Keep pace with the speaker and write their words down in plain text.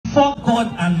For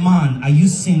God and man, are you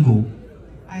single?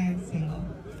 I am single.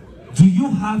 Do you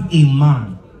have a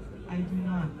man? I do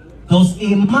not. Does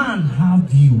a man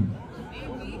have you?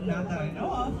 Not that I know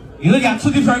of. You know, there are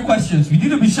two different questions. You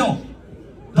need to be sure.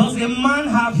 Does a man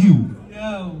have you?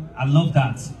 No. I love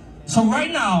that. So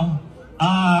right now,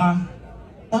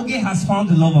 Oge has found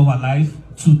the love of her life.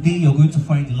 Today, you're going to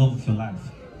find the love of your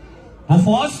life. But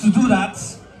for us to do that,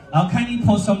 can you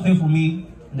pour something for me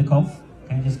in the cup?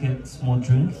 Can you just get a small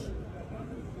drink?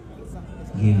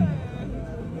 Yeah.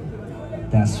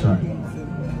 That's right.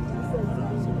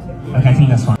 Okay, I think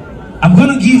that's fine. I'm going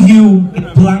to give you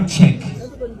a blank check.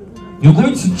 You're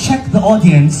going to check the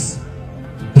audience.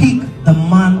 Pick the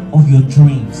man of your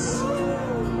dreams.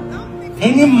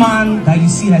 Any man that you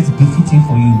see that's befitting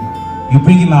for you, you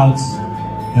bring him out,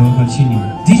 then we'll continue.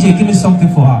 DJ, give me something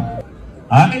for her.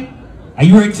 Alright? Are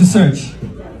you ready to search?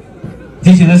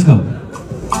 DJ, let's go.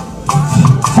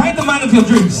 Find the man of your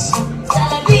dreams.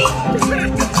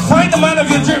 Find the man of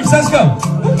your dreams. Let's go.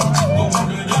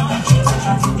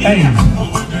 Hey.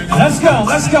 Let's go,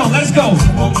 let's go, let's go.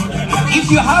 If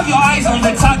you have your eyes on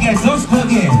the target, just go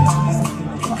there.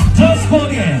 Just go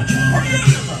there.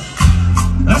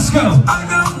 Let's go.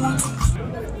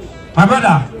 My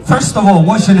brother, first of all,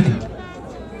 what's your name?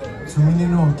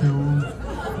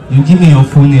 You give me your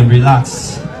full name,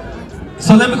 relax.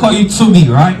 So let me call you Tumi,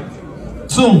 right?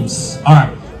 Tooms.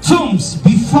 Alright. Tooms,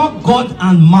 before God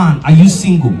and man, are you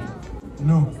single?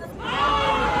 No.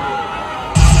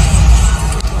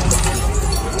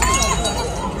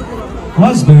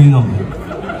 What's going on?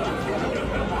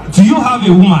 Do you have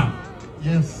a woman?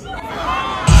 Yes.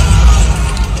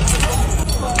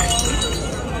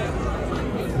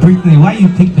 Brittany, why you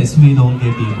pick person you don't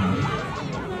get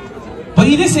it? But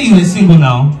you didn't say you were single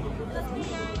now.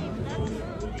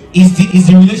 Is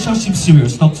the relationship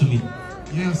serious? Talk to me.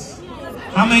 Yes.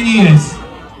 How many years?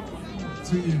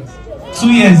 2 years.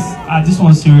 2 years. This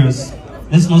one's serious.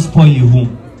 Let's not spoil your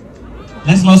home.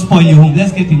 Let's not spoil your home.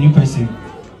 Let's get a new person.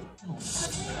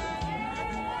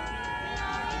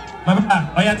 My brother,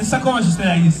 oh yeah, the second one should stay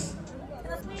like this.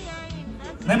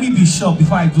 Let me be sure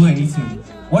before I do anything.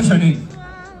 What's your name?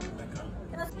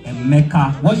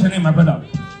 Emeka. What's your name, my brother?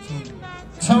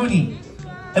 Tony.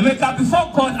 Emeka,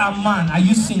 before God and man, are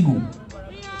you single?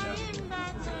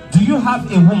 Do you have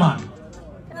a woman?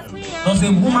 Does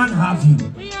a woman have you?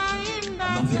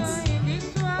 I love it.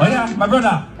 Oh yeah, my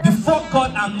brother, before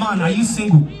God and man, are you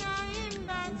single?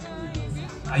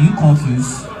 Are you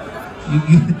confused?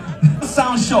 You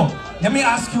sound sure. Let me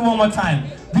ask you one more time.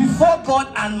 Before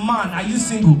God and man, are you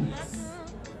single?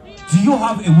 Do you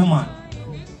have a woman?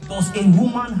 Does a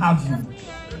woman have you?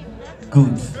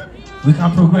 Good. We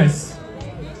can progress.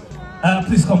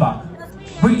 Please come back.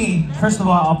 Brittany, first of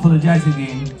all, I apologize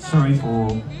again. Sorry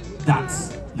for that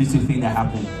little thing that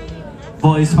happened.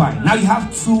 But it's fine. Now you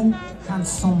have two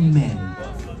handsome men.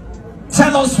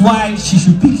 Tell us why she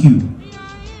should pick you.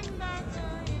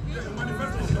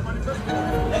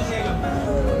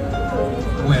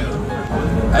 Well,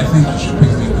 I think you should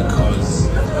pick me because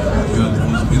you're the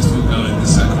most beautiful girl in the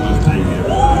circle of 3 years.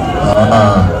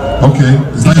 Okay.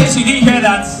 In case you didn't hear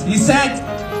that, he said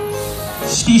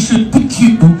she should pick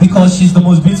you because she's the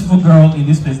most beautiful girl in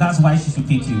this place. That's why she should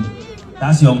pick you.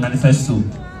 That's your manifesto.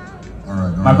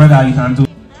 Alright. My brother, you can do.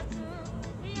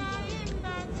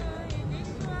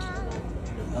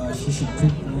 She should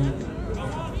pick me.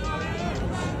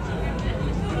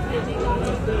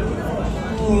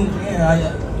 Yeah,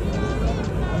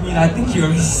 I mean, I think you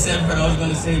already said what I was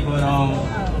gonna say, but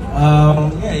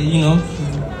yeah, you know,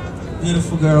 she's a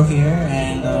beautiful girl here,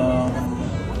 and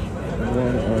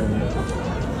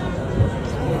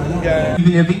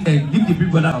even evicted, leave the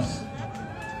big brother house.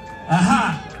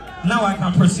 Aha! Now I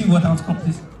can proceed without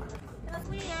complete.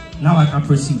 Now I can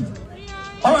proceed.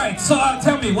 All right, so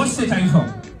tell me, what state are you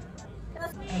from?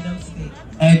 Edo State.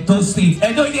 Edo State.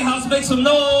 Edo in the house, make some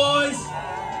noise.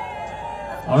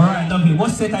 All right, lovely.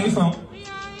 What state are you from?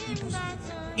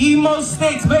 Imo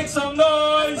State, make some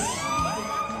noise.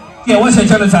 Yeah, what's your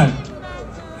genotype?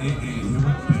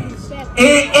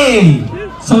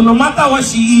 AA. So no matter what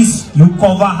she is, you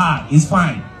cover her. It's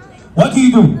fine. What do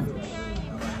you do?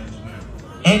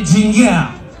 Engineer.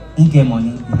 He get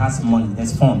money. He has money.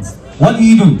 There's funds. What do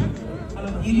you do?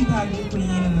 Beauty pageant queen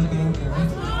and a banker.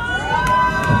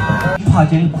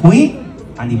 Pageant queen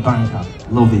and a banker.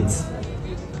 Love it.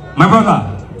 My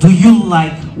brother, do you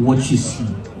like what you see?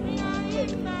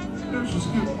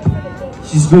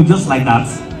 She's good just like that.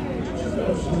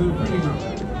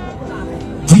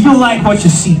 Do you like what you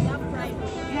see?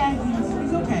 Yeah,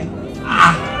 he's okay.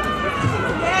 Ah.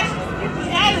 He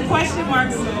had a question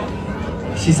mark, so.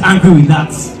 She's angry with that.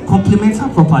 Compliment her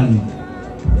properly.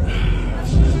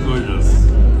 She's gorgeous.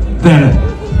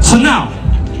 Better. So now,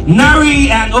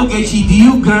 Nari and Ogechi, do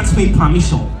you grant me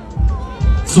permission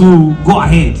to go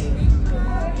ahead?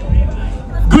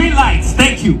 Green lights,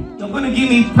 thank you. You're going to give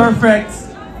me perfect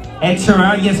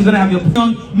extra. Yes, you're going to have your...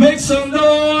 Make some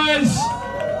noise!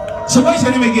 So what's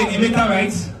your name again? Emeka,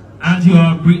 right? And you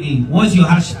are Brittany. What's your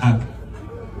hashtag?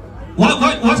 What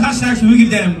hashtag should we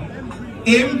give them?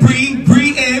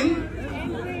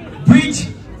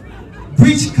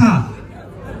 Bridge car.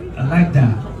 I like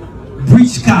that.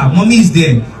 Bridge car. Mommy is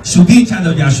there. She'll be in charge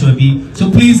of their Ashwabi. So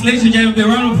please, ladies and gentlemen, a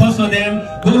round of applause for them.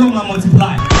 Go home and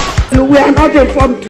multiply. We are not informed.